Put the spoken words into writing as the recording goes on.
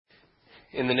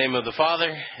In the name of the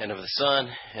Father, and of the Son,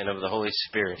 and of the Holy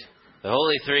Spirit, the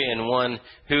Holy Three in One,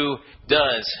 who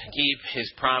does keep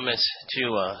His promise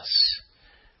to us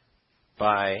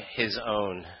by His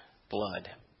own blood.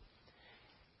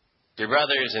 Dear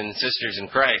brothers and sisters in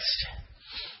Christ,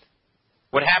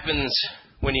 what happens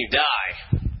when you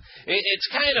die? It's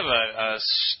kind of a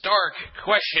stark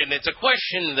question. It's a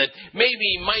question that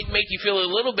maybe might make you feel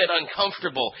a little bit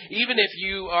uncomfortable. Even if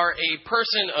you are a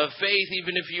person of faith,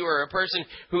 even if you are a person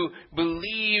who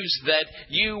believes that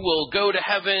you will go to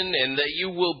heaven and that you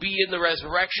will be in the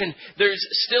resurrection, there's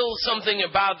still something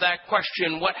about that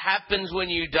question, what happens when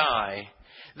you die,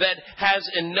 that has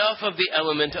enough of the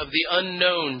element of the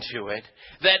unknown to it,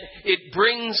 that it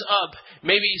brings up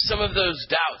maybe some of those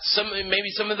doubts, maybe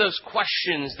some of those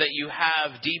questions that you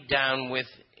have deep down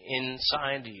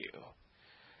inside you.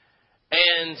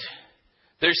 And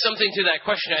there's something to that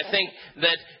question, I think,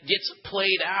 that gets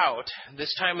played out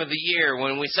this time of the year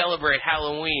when we celebrate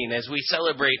Halloween, as we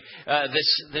celebrate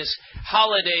this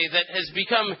holiday that has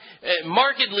become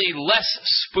markedly less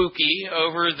spooky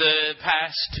over the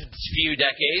past few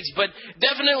decades, but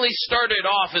definitely started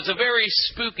off as a very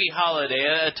spooky holiday,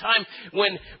 a time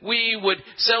when we would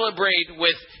celebrate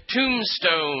with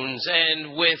tombstones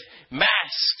and with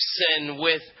masks and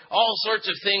with all sorts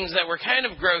of things that were kind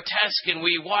of grotesque, and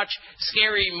we watch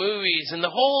scary movies. And the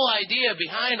whole idea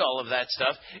behind all of that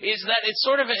stuff is that it's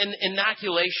sort of an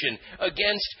inoculation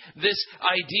against this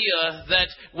idea that,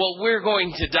 well, we're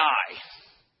going to die.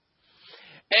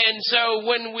 And so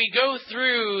when we go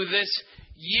through this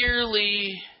yearly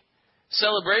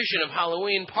celebration of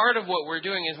Halloween, part of what we're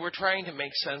doing is we're trying to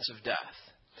make sense of death.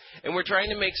 And we're trying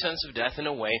to make sense of death in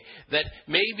a way that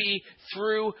maybe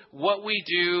through what we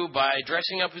do by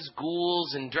dressing up as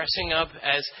ghouls and dressing up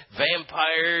as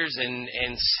vampires and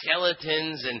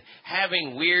skeletons and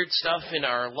having weird stuff in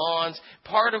our lawns,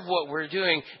 part of what we're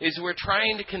doing is we're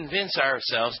trying to convince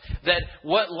ourselves that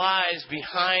what lies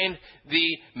behind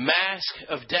the mask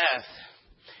of death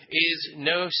is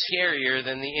no scarier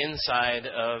than the inside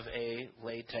of a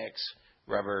latex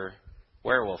rubber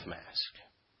werewolf mask.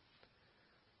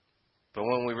 But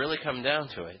when we really come down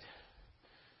to it,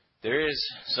 there is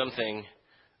something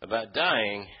about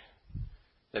dying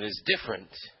that is different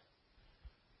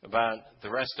about the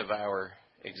rest of our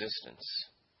existence.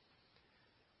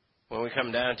 When we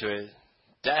come down to it,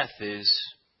 death is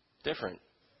different.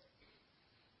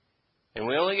 And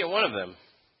we only get one of them.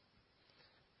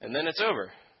 And then it's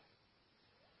over.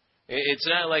 It's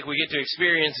not like we get to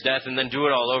experience death and then do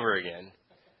it all over again,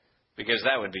 because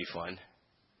that would be fun.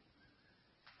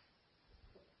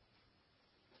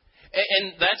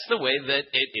 And that's the way that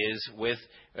it is with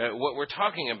what we're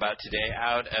talking about today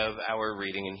out of our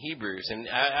reading in Hebrews. And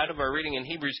out of our reading in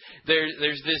Hebrews,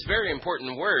 there's this very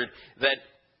important word that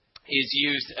is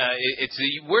used. It's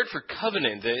the word for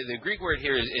covenant. The Greek word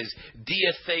here is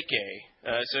diatheke.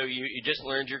 So you just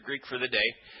learned your Greek for the day.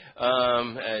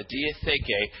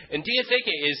 Diatheke. And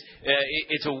diatheke is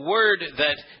it's a word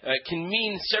that can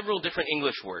mean several different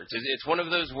English words. It's one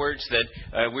of those words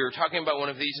that we were talking about one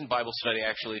of these in Bible study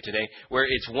actually today, where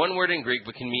it's one word in Greek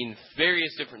but can mean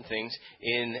various different things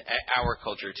in our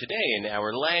culture today, in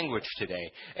our language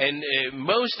today. And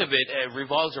most of it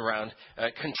revolves around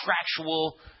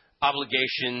contractual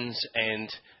obligations and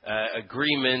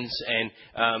agreements,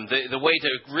 and the way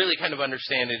to really kind of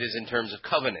understand it is in terms of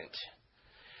covenant.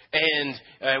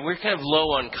 And we're kind of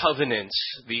low on covenants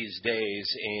these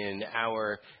days in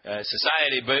our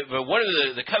society, but one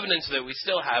of the covenants that we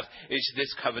still have is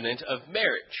this covenant of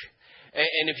marriage.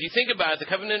 And if you think about it, the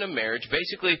covenant of marriage,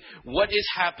 basically what is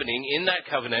happening in that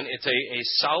covenant, it's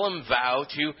a solemn vow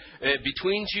to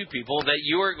between two people that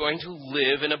you are going to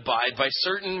live and abide by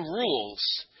certain rules.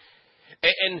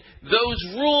 And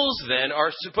those rules then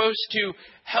are supposed to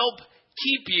help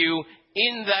keep you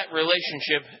in that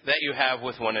relationship that you have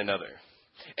with one another.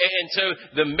 And so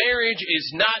the marriage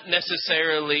is not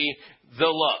necessarily the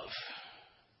love.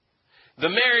 The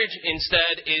marriage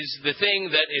instead is the thing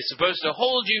that is supposed to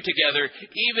hold you together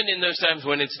even in those times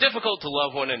when it's difficult to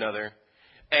love one another,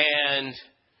 and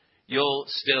you'll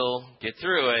still get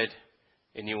through it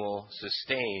and you will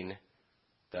sustain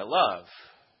that love.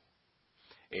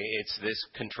 It's this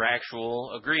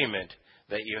contractual agreement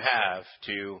that you have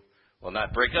to, well,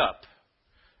 not break up.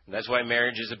 And that's why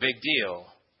marriage is a big deal.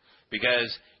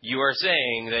 Because you are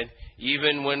saying that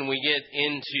even when we get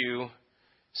into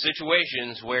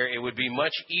situations where it would be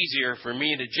much easier for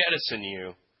me to jettison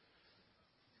you,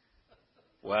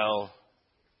 well,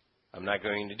 I'm not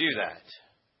going to do that.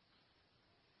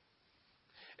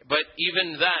 But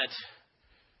even that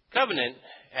covenant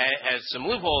has some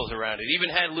loopholes around it. Even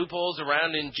had loopholes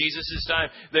around in Jesus' time.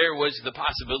 There was the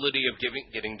possibility of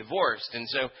getting divorced. And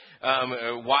so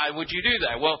why would you do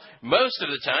that? Well, most of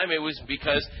the time it was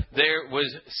because there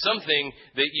was something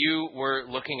that you were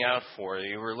looking out for.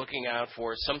 You were looking out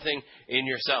for something in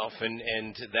yourself.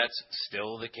 And that's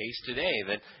still the case today,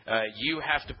 that you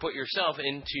have to put yourself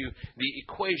into the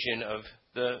equation of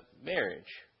the marriage.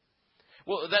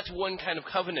 Well, that's one kind of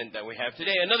covenant that we have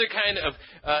today. Another kind of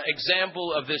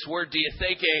example of this word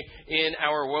diatheke in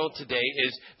our world today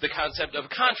is the concept of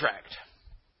contract.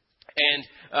 And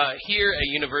here at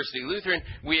University Lutheran,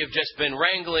 we have just been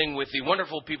wrangling with the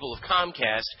wonderful people of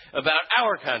Comcast about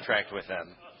our contract with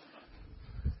them.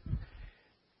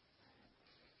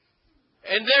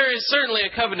 And there is certainly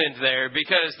a covenant there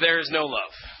because there is no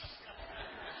love.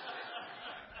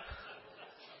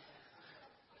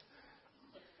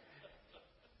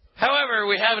 However,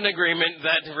 we have an agreement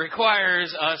that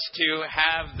requires us to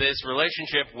have this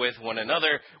relationship with one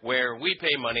another where we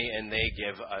pay money and they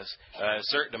give us a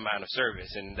certain amount of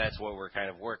service. And that's what we're kind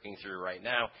of working through right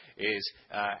now is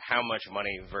how much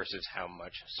money versus how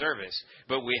much service.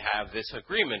 But we have this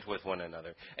agreement with one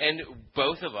another. And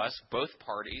both of us, both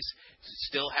parties,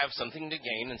 still have something to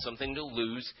gain and something to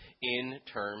lose in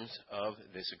terms of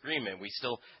this agreement. We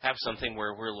still have something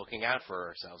where we're looking out for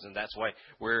ourselves. And that's why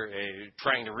we're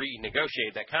trying to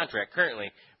renegotiate that contract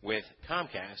currently with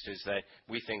Comcast, is that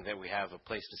we think that we have a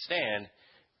place to stand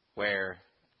where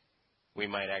we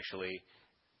might actually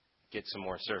get some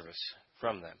more service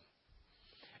from them.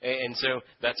 And so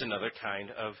that's another kind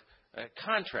of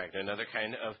contract, another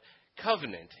kind of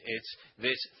covenant. It's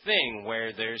this thing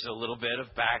where there's a little bit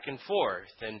of back and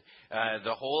forth. And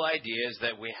the whole idea is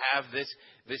that we have this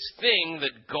thing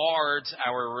that guards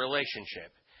our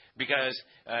relationship. Because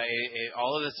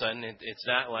all of a sudden, it's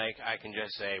not like I can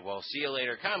just say, well, see you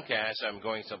later, Comcast, I'm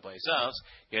going someplace else.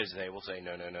 Because they will say,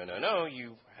 no,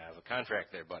 you have a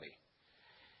contract there, buddy.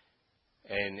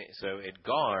 And so it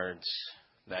guards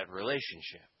that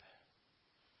relationship.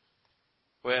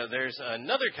 Well, there's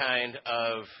another kind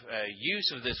of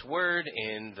use of this word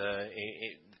in the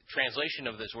translation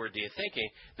of this word diatheke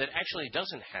that actually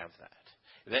doesn't have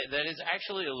that. That is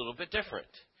actually a little bit different.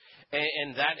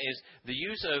 And that is the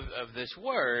use of this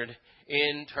word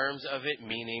in terms of it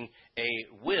meaning a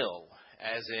will,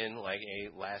 as in like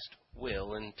a last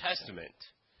will and testament.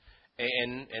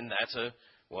 And that's a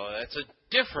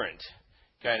different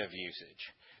kind of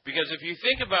usage. Because if you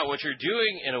think about what you're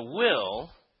doing in a will,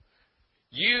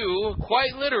 you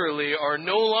quite literally are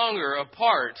no longer a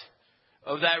part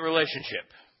of that relationship.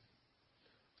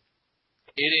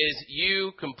 It is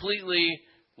you completely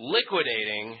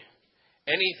liquidating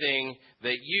anything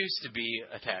that used to be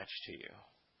attached to you.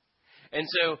 And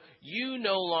so you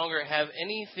no longer have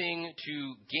anything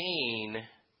to gain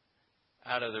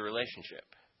out of the relationship.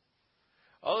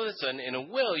 All of a sudden, in a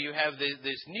will, you have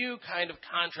this new kind of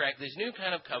contract, this new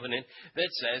kind of covenant that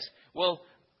says, well,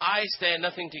 I stand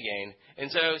nothing to gain.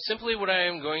 And so simply what I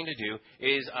am going to do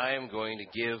is I am going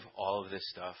to give all of this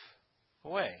stuff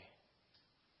away.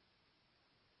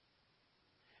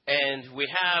 And we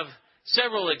have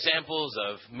several examples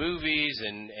of movies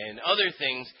and other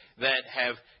things that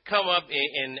have come up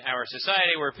in our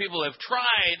society where people have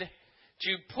tried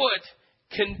to put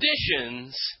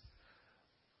conditions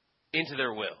into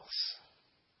their wills.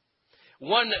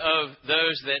 One of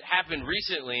those that happened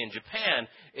recently in Japan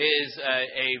is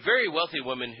a very wealthy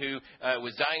woman who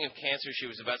was dying of cancer. She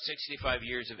was about 65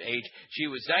 years of age. She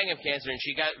was dying of cancer, and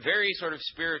she got very sort of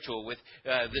spiritual with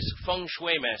this feng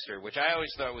shui master, which I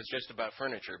always thought was just about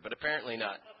furniture, but apparently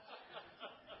not.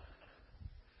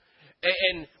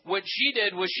 And what she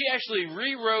did was she actually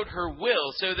rewrote her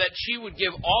will so that she would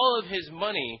give all of his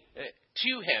money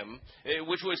to him,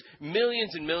 which was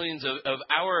millions and millions of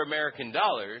our American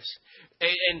dollars.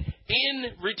 And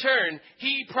in return,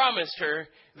 he promised her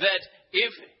that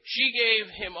if she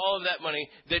gave him all of that money,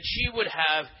 that she would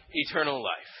have eternal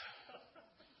life.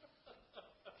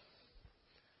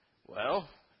 Well,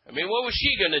 I mean, what was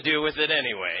she going to do with it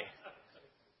anyway?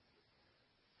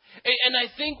 And I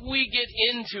think we get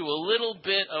into a little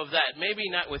bit of that, maybe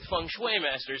not with feng shui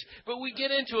masters, but we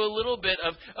get into a little bit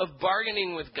of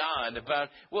bargaining with God about,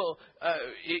 well,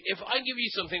 if I give you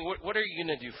something, what are you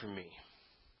going to do for me?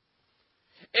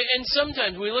 And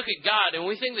sometimes we look at God and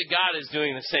we think that God is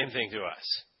doing the same thing to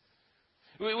us.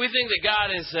 We think that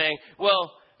God is saying,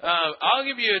 well, I'll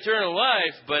give you eternal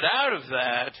life, but out of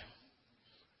that,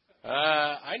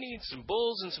 I need some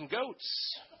bulls and some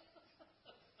goats.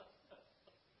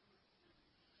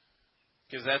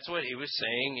 Because that's what he was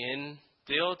saying in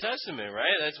the Old Testament,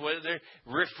 right? That's what they're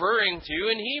referring to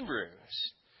in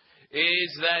Hebrews.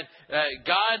 is that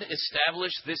God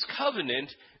established this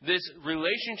covenant, this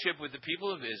relationship with the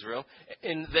people of Israel,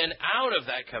 and then out of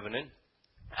that covenant,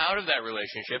 out of that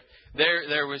relationship,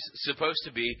 there was supposed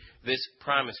to be this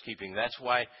promise keeping. That's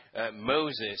why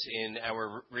Moses, in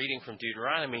our reading from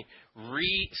Deuteronomy,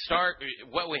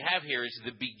 what we have here is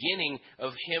the beginning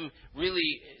of him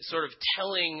really sort of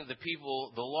telling the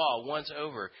people the law once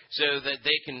over, so that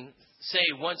they can say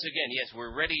once again, yes,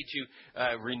 we're ready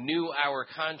to renew our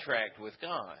contract with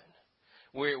God.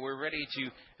 We're ready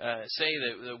to say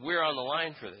that we're on the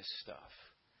line for this stuff.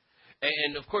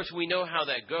 And, of course, we know how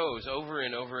that goes over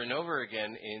and over and over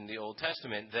again in the Old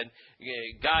Testament, that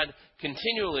God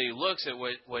continually looks at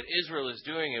what Israel is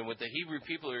doing and what the Hebrew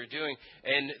people are doing,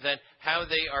 and that how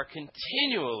they are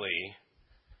continually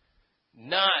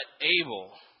not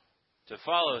able to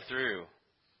follow through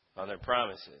on their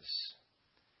promises,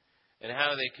 and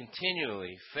how they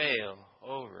continually fail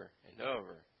over and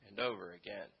over and over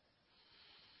again.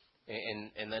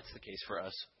 And that's the case for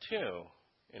us, too,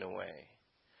 in a way.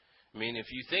 I mean,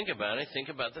 if you think about it, think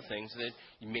about the things that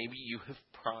maybe you have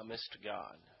promised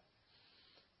God.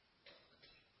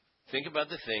 Think about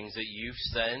the things that you've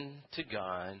said to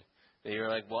God that you're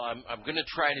like, well, I'm going to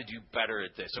try to do better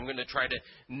at this. I'm going to try to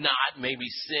not maybe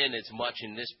sin as much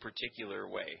in this particular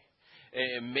way.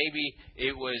 And maybe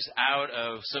it was out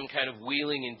of some kind of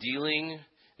wheeling and dealing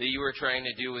that you were trying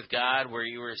to do with God, where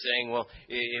you were saying, well,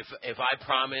 if I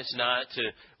promise not to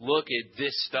look at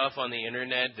this stuff on the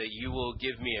internet, that you will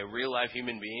give me a real-life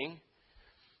human being.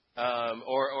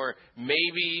 Or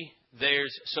maybe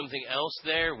there's something else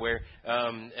there where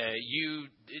you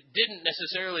didn't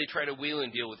necessarily try to wheel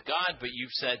and deal with God, but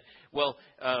you've said, well,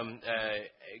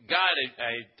 God,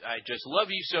 I just love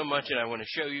you so much, and I want to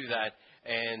show you that.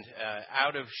 And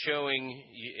out of showing,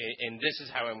 and this is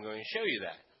how I'm going to show you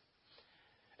that.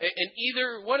 In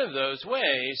either one of those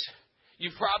ways,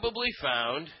 you probably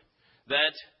found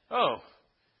that, oh,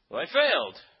 well, I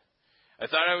failed. I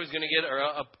thought I was going to get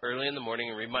up early in the morning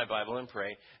and read my Bible and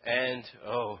pray, and,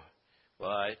 oh,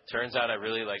 well, it turns out I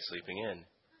really like sleeping in.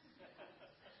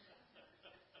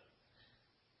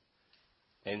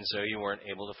 And so you weren't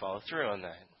able to follow through on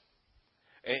that.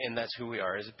 And that's who we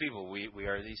are as a people. We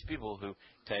are these people who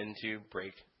tend to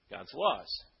break God's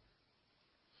laws.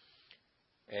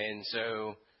 And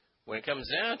so when it comes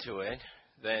down to it,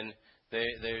 then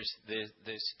there's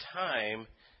this time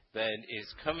that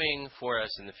is coming for us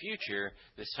in the future,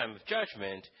 this time of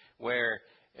judgment, where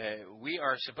we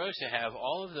are supposed to have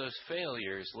all of those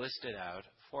failures listed out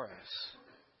for us.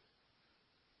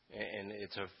 And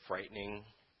it's a frightening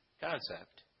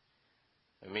concept.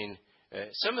 I mean,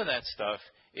 some of that stuff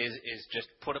is just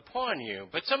put upon you,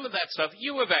 but some of that stuff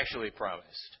you have actually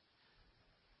promised.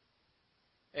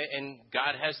 And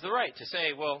God has the right to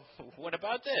say, well, what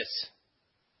about this?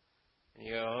 And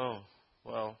you go, oh,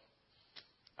 well,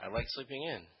 I like sleeping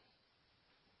in.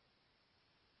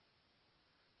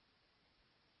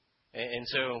 And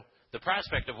so the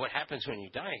prospect of what happens when you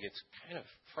die gets kind of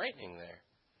frightening there.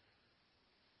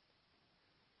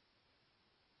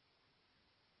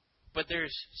 But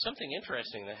there's something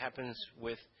interesting that happens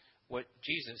with what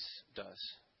Jesus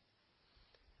does.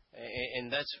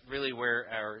 And that's really where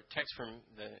our text from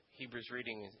the Hebrews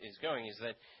reading is going, is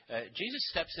that Jesus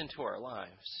steps into our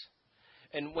lives.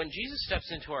 And when Jesus steps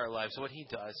into our lives, what he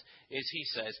does is he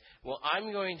says, well,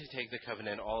 I'm going to take the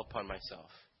covenant all upon myself.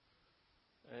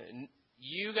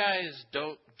 You guys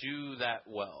don't do that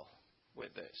well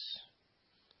with this.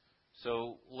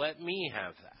 So let me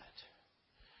have that.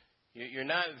 You're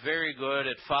not very good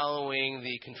at following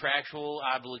the contractual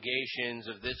obligations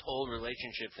of this whole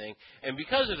relationship thing. And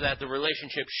because of that, the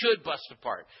relationship should bust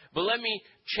apart. But let me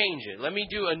change it. Let me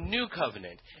do a new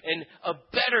covenant, and a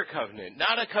better covenant.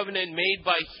 Not a covenant made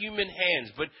by human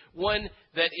hands, but one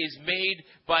that is made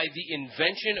by the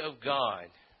invention of God.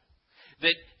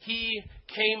 That he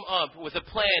came up with a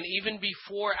plan even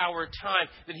before our time.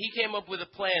 That he came up with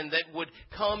a plan that would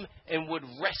come and would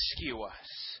rescue us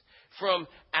from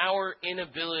our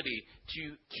inability to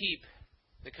keep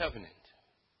the covenant.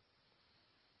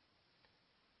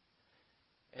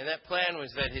 And that plan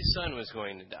was that his son was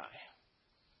going to die.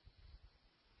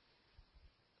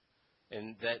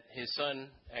 And that his son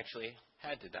actually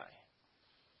had to die.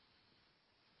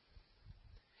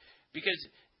 Because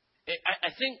I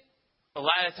think a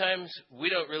lot of times we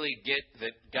don't really get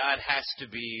that God has to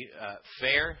be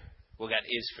fair. Well, God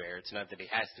is fair. It's not that he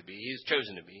has to be. He is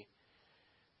chosen to be.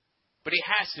 But he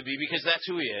has to be, because that's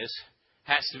who he is,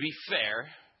 has to be fair,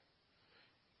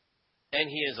 and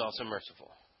he is also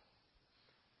merciful.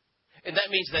 And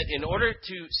that means that in order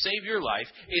to save your life,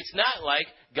 it's not like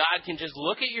God can just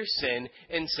look at your sin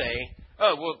and say,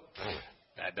 Oh, well,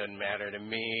 that doesn't matter to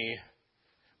me.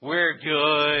 We're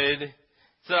good.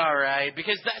 It's all right.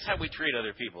 Because that's how we treat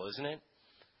other people, isn't it?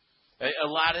 A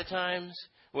lot of times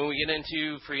when we get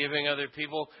into forgiving other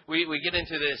people, we get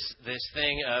into this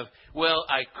thing of, well,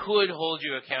 I could hold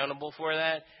you accountable for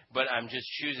that, but I'm just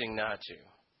choosing not to.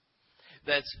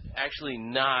 That's actually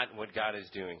not what God is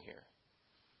doing here.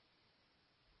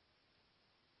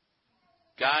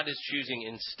 God is choosing,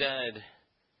 instead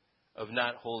of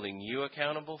not holding you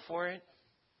accountable for it,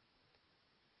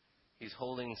 He's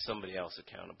holding somebody else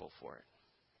accountable for it.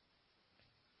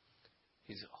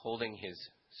 He's holding His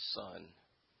Son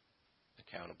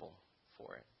accountable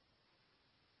for it.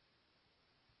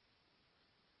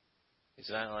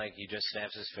 It's not like He just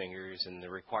snaps His fingers and the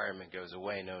requirement goes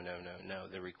away. No.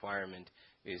 The requirement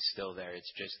is still there.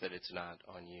 It's just that it's not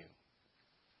on you.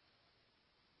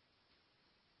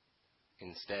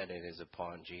 Instead, it is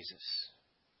upon Jesus.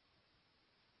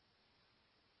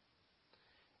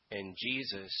 And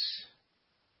Jesus,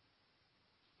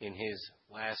 in His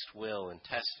last will and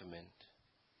testament,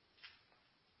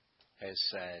 has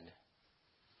said,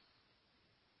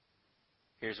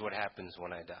 here's what happens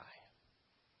when I die.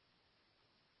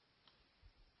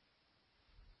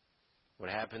 What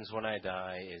happens when I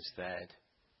die is that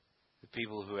the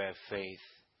people who have faith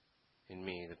in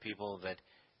me, the people that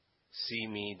see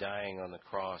me dying on the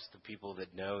cross, the people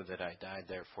that know that I died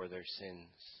there for their sins,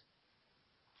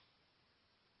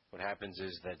 what happens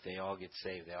is that they all get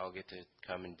saved. They all get to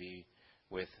come and be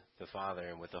with the Father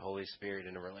and with the Holy Spirit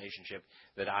in a relationship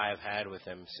that I have had with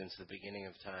them since the beginning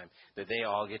of time. That they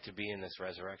all get to be in this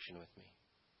resurrection with me.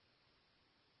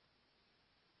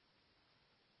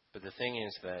 But the thing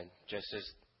is that, just as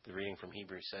the reading from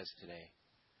Hebrews says today,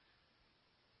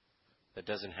 that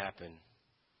doesn't happen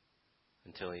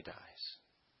until He dies.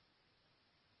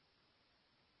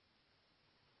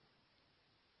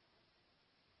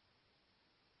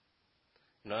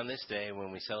 And on this day,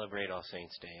 when we celebrate All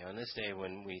Saints' Day, on this day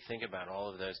when we think about all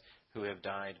of those who have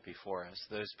died before us,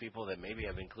 those people that maybe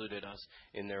have included us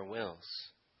in their wills,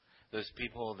 those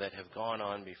people that have gone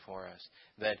on before us,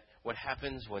 that what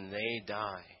happens when they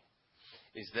die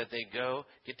is that they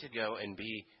get to go and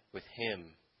be with Him.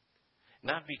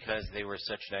 Not because they were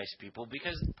such nice people,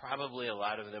 because probably a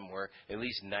lot of them were at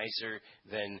least nicer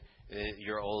than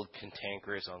your old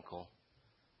cantankerous uncle.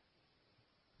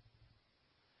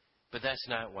 But that's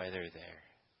not why they're there.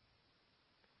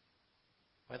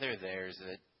 Why they're there is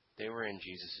that they were in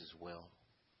Jesus' will.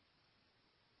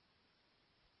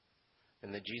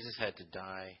 And that Jesus had to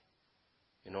die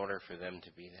in order for them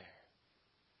to be there.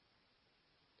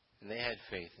 And they had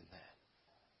faith in that.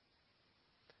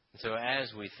 And so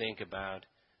as we think about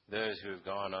those who have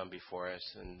gone on before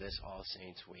us in this All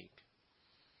Saints Week,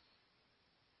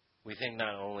 we think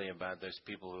not only about those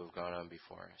people who have gone on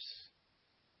before us,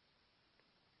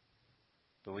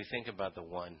 but we think about the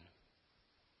one,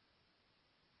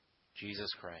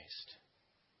 Jesus Christ,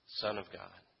 Son of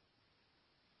God,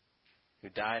 who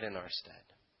died in our stead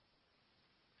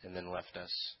and then left us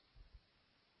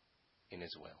in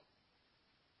His will.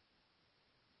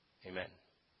 Amen.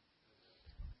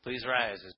 Please rise.